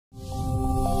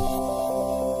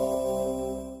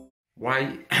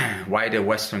Why the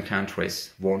Western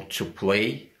countries want to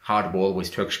play hardball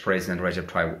with Turkish President Recep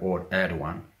Tayyip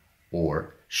Erdogan,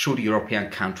 or should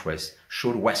European countries,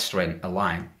 should Western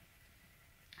ally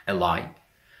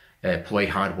play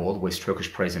hardball with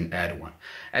Turkish President Erdogan?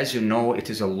 As you know,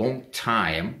 it is a long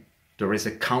time. There is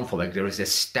a conflict, there is a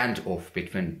standoff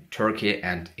between Turkey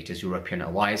and its European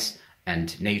allies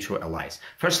and NATO allies.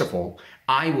 First of all,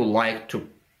 I would like to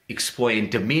explain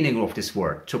the meaning of this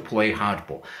word, to play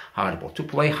hardball. To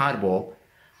play hardball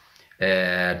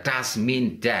does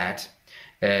mean that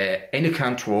any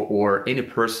country or any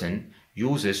person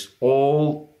uses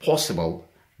all possible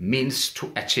means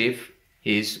to achieve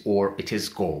his or its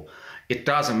goal. It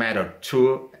doesn't matter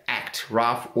to act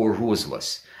rough or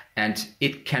ruthless. And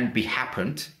it can be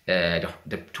happened, to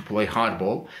play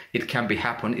hardball, it can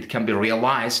be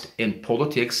realized in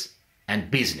politics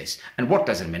and business. And what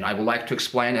does it mean? I would like to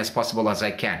explain as possible as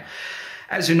I can.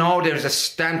 As you know, there is a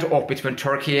standoff between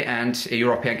Turkey and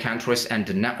European countries and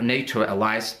the NATO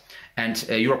allies. And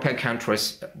European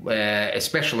countries,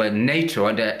 especially NATO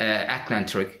and the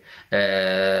Atlantic,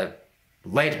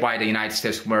 led by the United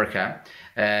States of America,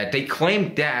 they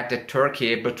claim that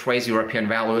Turkey betrays European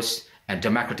values and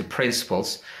democratic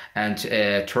principles, and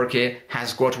Turkey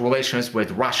has got relations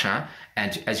with Russia.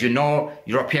 And as you know,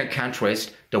 European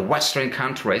countries, the Western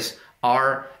countries,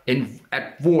 are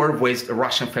at war with the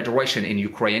Russian Federation in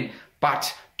Ukraine.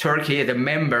 But Turkey, the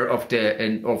member of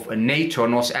NATO,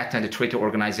 North Atlantic Treaty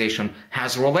Organization,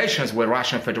 has relations with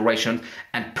Russian Federation,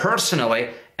 and personally,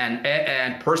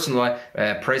 President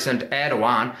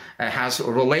Erdogan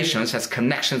has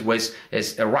connections with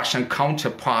his Russian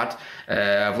counterpart,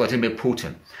 Vladimir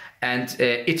Putin. And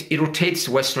it irritates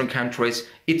Western countries,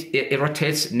 it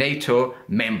irritates NATO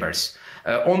members.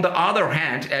 On the other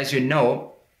hand, as you know,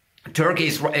 Turkey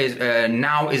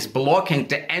now is blocking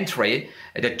the entry,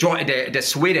 the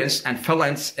Swedes and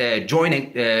Finland's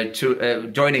joining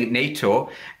NATO,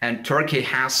 and Turkey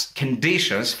has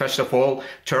conditions. First of all,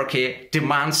 Turkey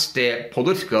demands the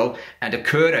political and the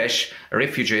Kurdish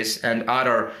refugees and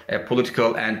other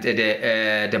political and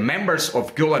the members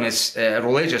of Gülen's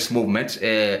religious movement.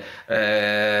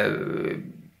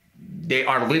 They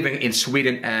are living in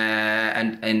Sweden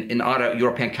and in other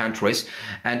European countries.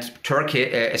 And Turkey,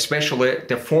 especially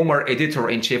the former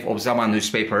editor-in-chief of Zaman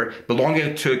newspaper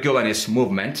belonging to Gülen's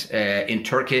movement in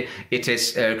Turkey, it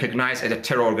is recognized as a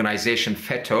terror organization,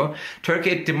 FETÖ.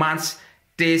 Turkey demands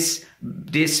these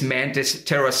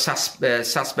terrorist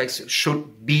suspects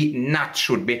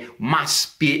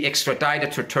must be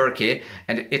extradited to Turkey,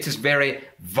 and it is very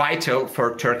vital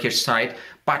for Turkish side.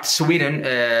 But Sweden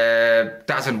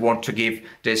doesn't want to give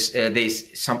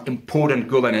some important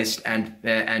Gülenist and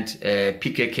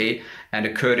PKK and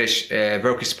the Kurdish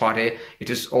Workers' Party.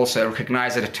 It is also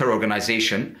recognized as a terror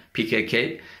organization.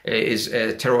 PKK is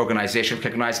a terror organization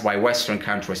recognized by Western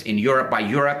countries in Europe, by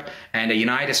Europe and the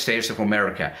United States of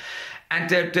America. And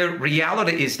the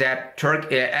reality is that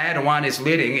Erdogan is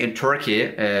leading in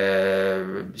Turkey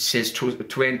since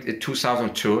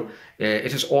 2002.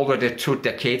 It is already 2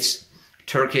 decades.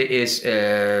 Turkey is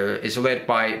led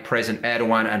by President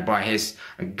Erdogan and by his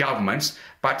governments.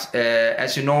 But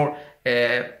as you know,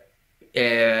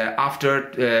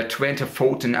 after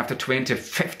 2014, after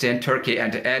 2015, Turkey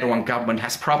and the Erdogan government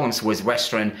has problems with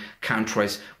Western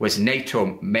countries, with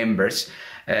NATO members.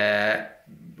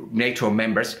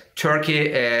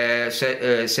 Turkey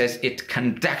says it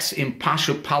conducts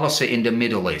impartial policy in the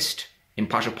Middle East.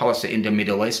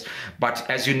 But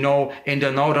as you know, in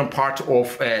the northern part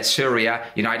of Syria,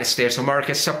 United States of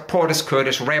America supports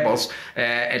Kurdish rebels.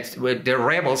 The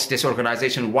rebels, this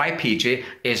organization YPG,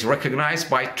 is recognized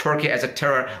by Turkey as a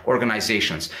terror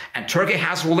organization, and Turkey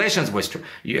has relations with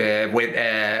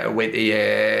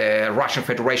Russian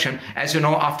Federation. As you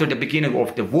know, after the beginning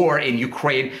of the war in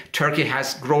Ukraine, Turkey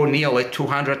has grown nearly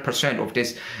 200% of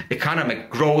this economic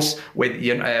growth with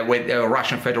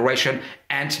Russian Federation.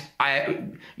 And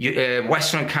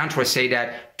Western countries say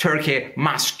that Turkey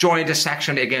must join the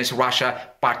sanction against Russia,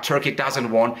 but Turkey doesn't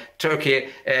want. Turkey,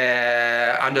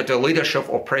 under the leadership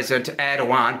of President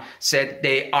Erdogan, said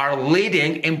they are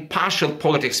leading impartial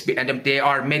politics and they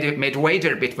are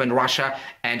mediator between Russia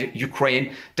and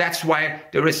Ukraine. That's why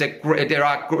there are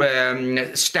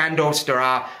standoffs, there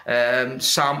are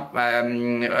some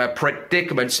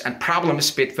predicaments and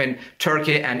problems between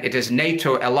Turkey and its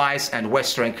NATO allies and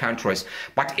Western countries.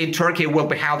 But in Turkey will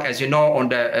be held, as you know, on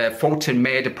the 14th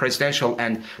May, the presidential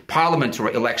and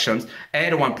parliamentary elections.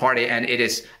 Erdogan party, and it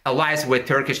is allies with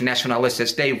Turkish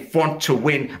nationalists. They want to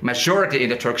win majority in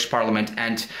the Turkish parliament,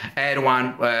 and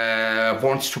Erdogan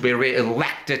wants to be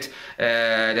re-elected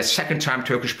the second time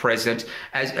Turkish president.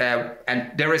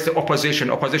 And there is the opposition.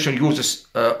 Opposition uses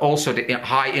also the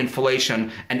high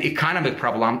inflation and economic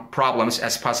problems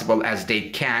as possible as they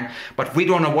can. But we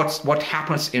don't know what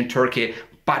happens in Turkey.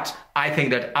 But I think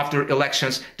that after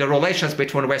elections, the relations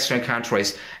between Western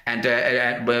countries and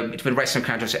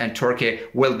Turkey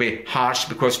will be harsh,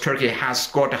 because Turkey has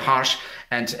got harsh,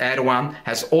 and Erdogan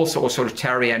has also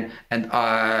authoritarian and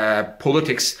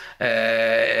politics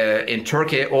in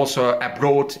Turkey, also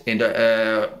abroad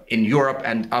in Europe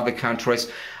and other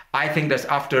countries. I think that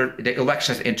after the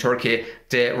elections in Turkey,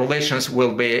 the relations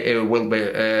will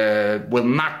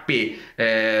not be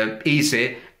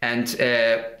easy, and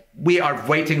we are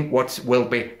waiting what will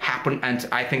be happen, and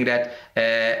I think that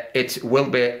it will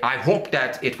be. I hope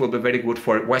that it will be very good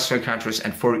for Western countries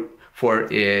and for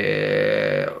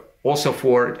also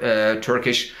for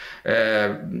Turkish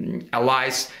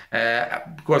allies,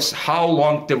 because how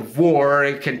long the war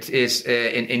is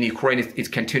in Ukraine is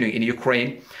continuing in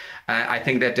Ukraine. I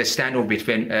think that the standoff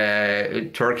between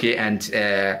Turkey and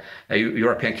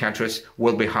European countries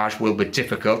will be harsh, will be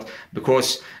difficult,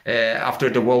 because after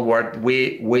the World War,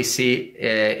 we see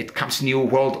it comes new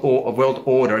world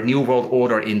order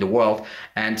in the world,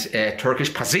 and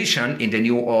Turkish position in the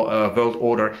new world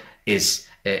order is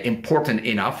important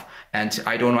enough. And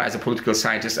I don't know, as a political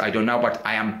scientist, I don't know, but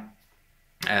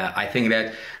I think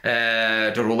that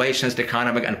the relations, the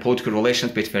economic and political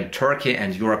relations between Turkey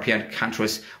and European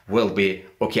countries will be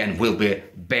okay and will be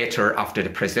better after the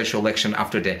presidential election,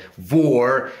 after the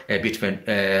war between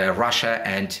Russia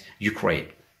and Ukraine.